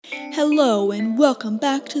Hello and welcome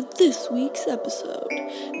back to this week's episode.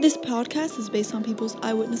 This podcast is based on people's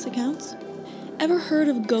eyewitness accounts. Ever heard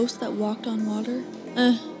of ghosts that walked on water?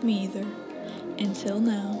 Me either. Until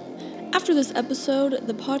now. After this episode,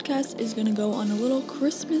 the podcast is going to go on a little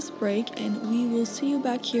Christmas break and we will see you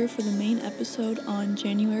back here for the main episode on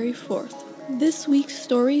January 4th. This week's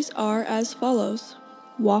stories are as follows.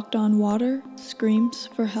 Walked on water, screams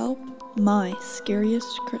for help, my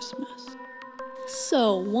scariest Christmas.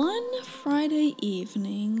 So, one Friday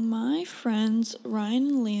evening, my friends Ryan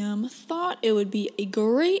and Liam thought it would be a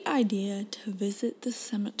great idea to visit the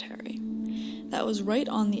cemetery that was right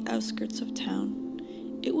on the outskirts of town.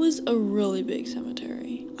 It was a really big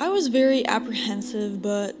cemetery. I was very apprehensive,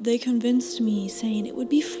 but they convinced me, saying it would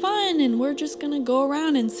be fun and we're just gonna go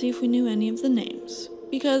around and see if we knew any of the names.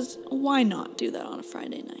 Because why not do that on a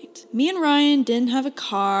Friday night? Me and Ryan didn't have a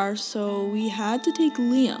car, so we had to take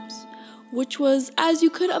Liam's, which was, as you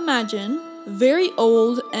could imagine, very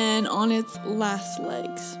old and on its last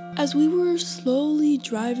legs. As we were slowly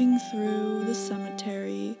driving through the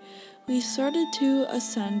cemetery, we started to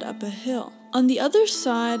ascend up a hill. On the other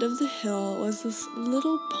side of the hill was this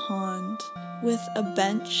little pond with a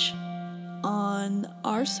bench on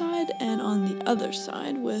our side and on the other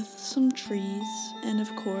side with some trees and,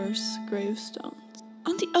 of course, gravestones.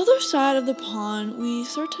 On the other side of the pond, we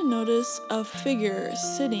start to notice a figure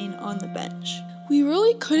sitting on the bench. We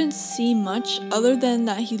really couldn't see much other than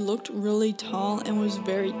that he looked really tall and was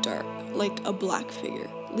very dark, like a black figure.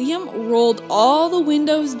 Liam rolled all the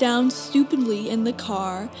windows down stupidly in the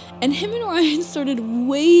car, and him and Ryan started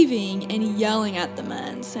waving and yelling at the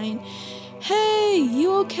man, saying, "Hey,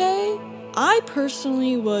 you okay?" I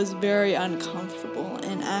personally was very uncomfortable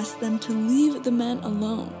and asked them to leave the man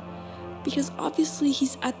alone. Because obviously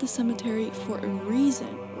he's at the cemetery for a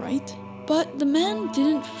reason, right? But the man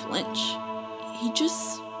didn't flinch. He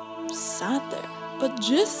just sat there. But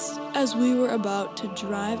just as we were about to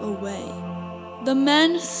drive away, the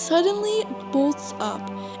man suddenly bolts up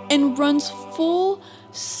and runs full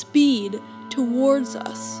speed towards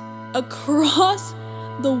us across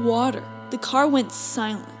the water. The car went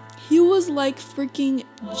silent. He was like freaking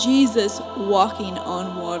Jesus walking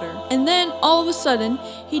on water. And then, all of a sudden,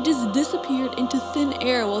 he just disappeared into thin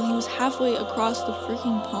air while he was halfway across the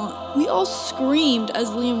freaking pond. We all screamed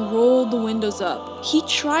as Liam rolled the windows up. He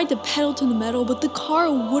tried to pedal to the metal, but the car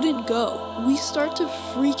wouldn't go. We start to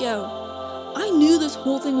freak out. I knew this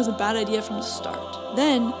whole thing was a bad idea from the start.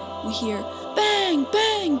 Then, we hear, bang,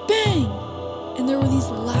 bang, bang! And there were these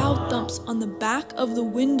loud thumps on the back of the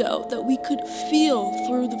window that we could feel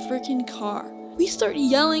through the freaking car. We start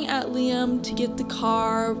yelling at Liam to get the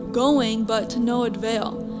car going, but to no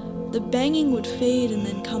avail. The banging would fade and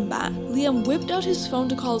then come back. Liam whipped out his phone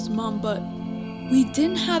to call his mom, but we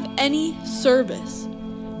didn't have any service.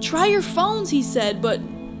 Try your phones, he said, but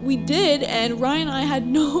we did, and Ryan and I had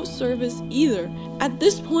no service either. At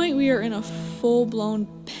this point, we are in a full-blown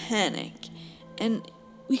panic, and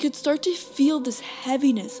we could start to feel this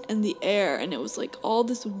heaviness in the air, and it was like all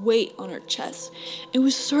this weight on our chest. It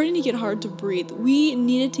was starting to get hard to breathe. We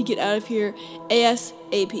needed to get out of here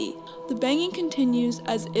ASAP. The banging continues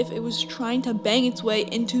as if it was trying to bang its way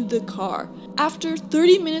into the car. After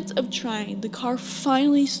 30 minutes of trying, the car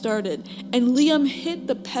finally started, and Liam hit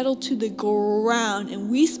the pedal to the ground, and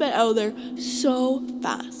we sped out of there so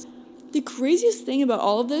fast. The craziest thing about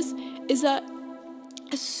all of this is that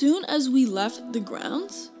as soon as we left the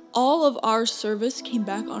grounds, all of our service came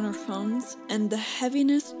back on our phones and the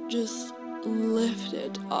heaviness just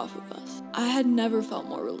lifted off of us. I had never felt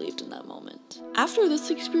more relieved in that moment. After this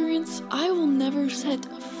experience, I will never set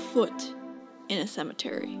foot in a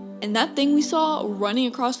cemetery. And that thing we saw running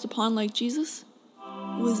across the pond like Jesus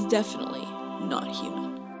was definitely not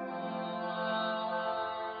human.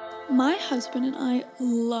 My husband and I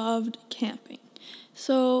loved camping.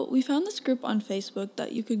 So we found this group on Facebook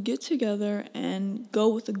that you could get together and go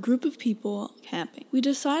with a group of people camping. We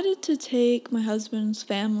decided to take my husband's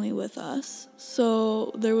family with us.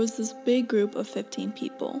 So there was this big group of 15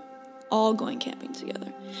 people all going camping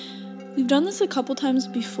together. We've done this a couple times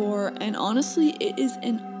before, and honestly, it is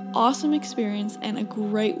an awesome experience and a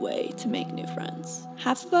great way to make new friends.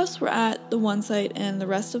 Half of us were at the one site and the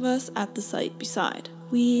rest of us at the site beside.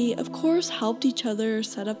 We, of course, helped each other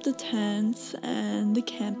set up the tents and the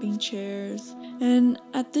camping chairs, and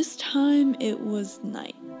at this time it was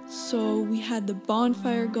night. So we had the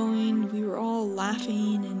bonfire going, we were all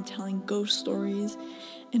laughing and telling ghost stories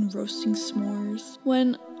and roasting s'mores,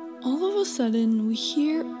 when all of a sudden we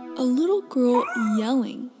hear a little girl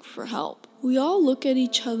yelling for help. We all look at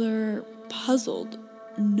each other puzzled,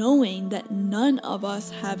 knowing that none of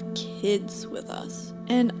us have kids with us.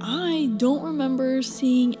 And I don't remember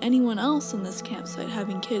seeing anyone else in this campsite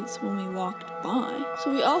having kids when we walked by.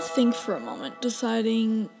 So we all think for a moment,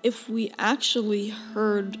 deciding if we actually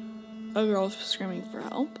heard a girl screaming for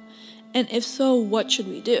help, and if so, what should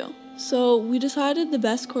we do? So we decided the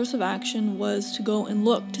best course of action was to go and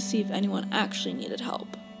look to see if anyone actually needed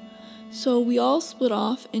help. So we all split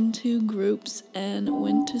off into groups and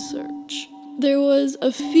went to search. There was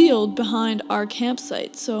a field behind our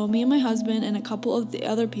campsite, so me and my husband and a couple of the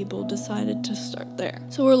other people decided to start there.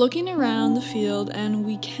 So we're looking around the field and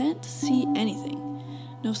we can't see anything.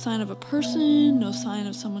 No sign of a person, no sign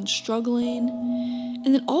of someone struggling.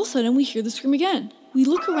 And then all of a sudden we hear the scream again. We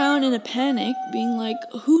look around in a panic, being like,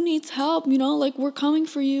 who needs help? Like, we're coming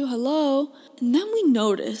for you, hello? And then we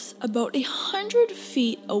notice about 100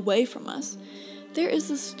 feet away from us, there is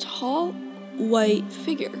this tall white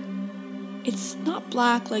figure. It's not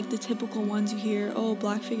black like the typical ones you hear, oh,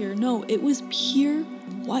 black figure. No, it was pure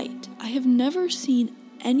white. I have never seen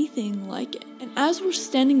anything like it. And as we're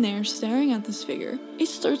standing there staring at this figure, it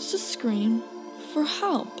starts to scream for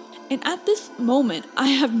help. And at this moment, I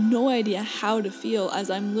have no idea how to feel as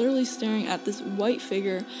I'm literally staring at this white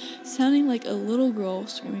figure sounding like a little girl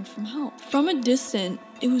screaming for help. From a distance,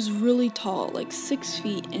 it was really tall, like 6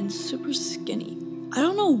 feet and super skinny. I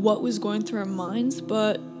don't know what was going through our minds,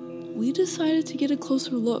 but we decided to get a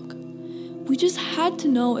closer look. We just had to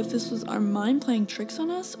know if this was our mind playing tricks on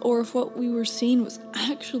us or if what we were seeing was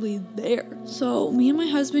actually there. So me and my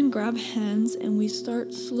husband grab hands and we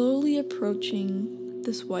start slowly approaching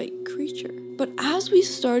this white creature. But as we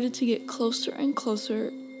started to get closer and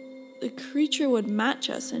closer, the creature would match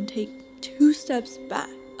us and take 2 steps back.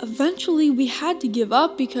 Eventually, we had to give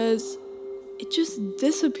up because it just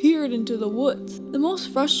disappeared into the woods. The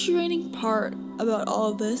most frustrating part about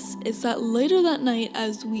all of this is that later that night,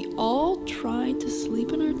 as we all tried to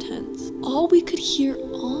sleep in our tents, all we could hear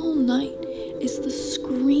all night is the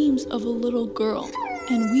screams of a little girl.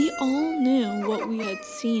 And we all knew what we had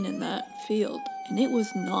seen in that field. And it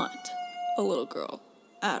was not a little girl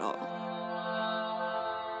at all.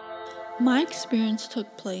 My experience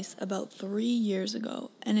took place about 3 years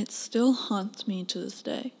ago, and it still haunts me to this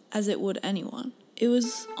day, as it would anyone. It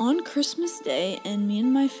was on Christmas Day, and me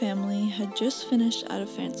and my family had just finished at a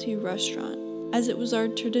fancy restaurant, as it was our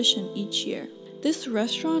tradition each year. This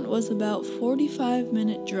restaurant was about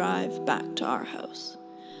 45-minute drive back to our house.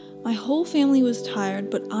 My whole family was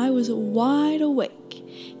tired, but I was wide awake,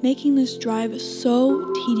 making this drive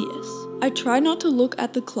so tedious. I tried not to look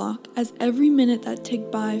at the clock, as every minute that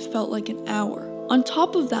ticked by felt like an hour. On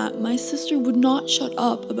top of that, my sister would not shut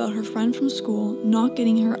up about her friend from school not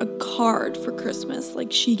getting her a card for Christmas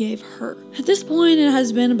like she gave her. At this point, it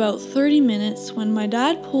has been about 30 minutes when my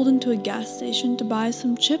dad pulled into a gas station to buy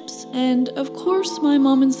some chips, and of course my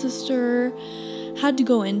mom and sister had to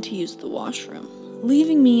go in to use the washroom,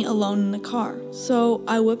 leaving me alone in the car. So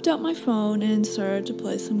I whipped out my phone and started to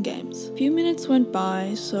play some games. A few minutes went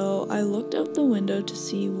by, so I looked out the window to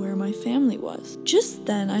see where my family was. Just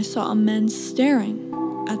then I saw a man staring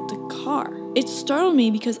at the car. It startled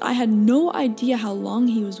me because I had no idea how long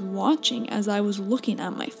he was watching as I was looking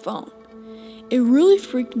at my phone. It really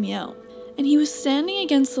freaked me out. And he was standing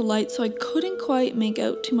against the light, so I couldn't quite make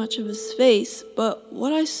out too much of his face, but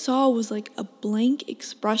what I saw was like a blank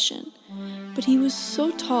expression. But he was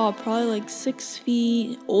so tall, probably like 6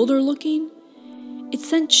 feet, older looking. It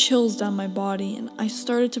sent chills down my body, and I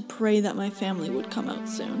started to pray that my family would come out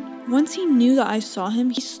soon. Once he knew that I saw him,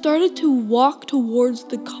 he started to walk towards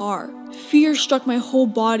the car. Fear struck my whole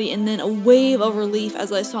body, and then a wave of relief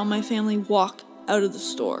as I saw my family walk out of the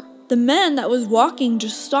store. The man that was walking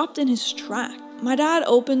just stopped in his track. My dad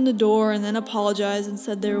opened the door and then apologized and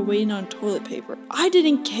said they were waiting on toilet paper. I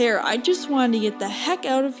didn't care, I just wanted to get the heck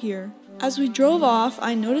out of here. As we drove off,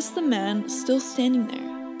 I noticed the man still standing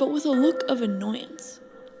there, but with a look of annoyance.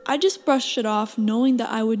 I just brushed it off, knowing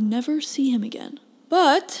that I would never see him again.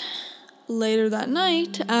 But later that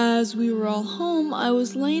night, as we were all home, I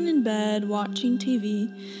was laying in bed watching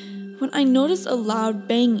TV when I noticed a loud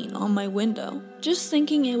banging on my window. Just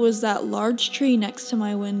thinking it was that large tree next to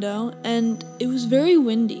my window, and it was very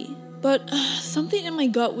windy. But something in my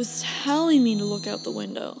gut was telling me to look out the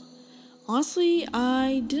window. Honestly,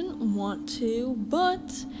 I didn't want to,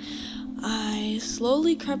 but I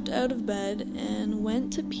slowly crept out of bed and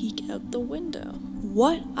went to peek out the window.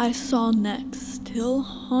 What I saw next still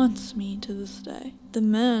haunts me to this day. The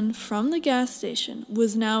man from the gas station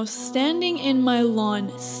was now standing in my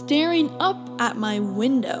lawn, staring up at my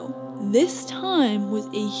window, this time with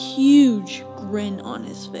a huge grin on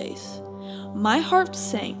his face. My heart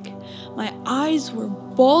sank. My eyes were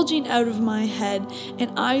bulging out of my head,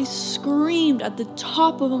 and I screamed at the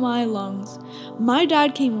top of my lungs. My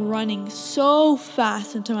dad came running so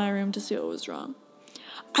fast into my room to see what was wrong.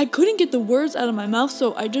 I couldn't get the words out of my mouth,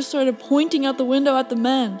 so I just started pointing out the window at the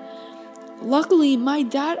man. Luckily, my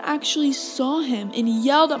dad actually saw him and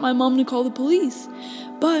yelled at my mom to call the police.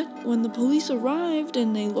 But when the police arrived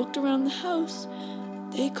and they looked around the house,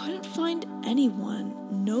 they couldn't find anyone.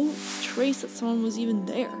 No trace that someone was even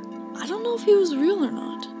there. I don't know if he was real or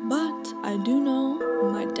not, but I do know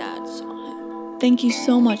my dad saw him. Thank you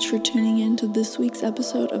so much for tuning in to this week's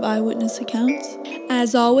episode of Eyewitness Accounts.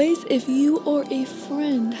 As always, if you or a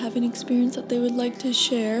friend have an experience that they would like to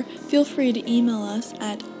share, feel free to email us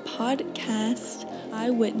at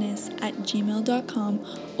podcasteyewitness@gmail.com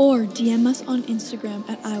or DM us on Instagram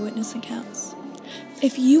at Eyewitness Accounts.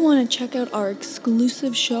 If you want to check out our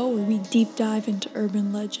exclusive show where we deep dive into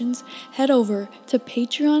urban legends, head over to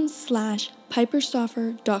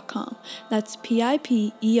patreon.com/piperstauffer.com. That's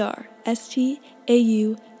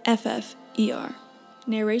PIPERSTAUFFER.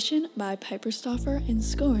 Narration by Piper Stauffer and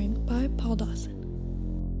scoring by Paul Dawson.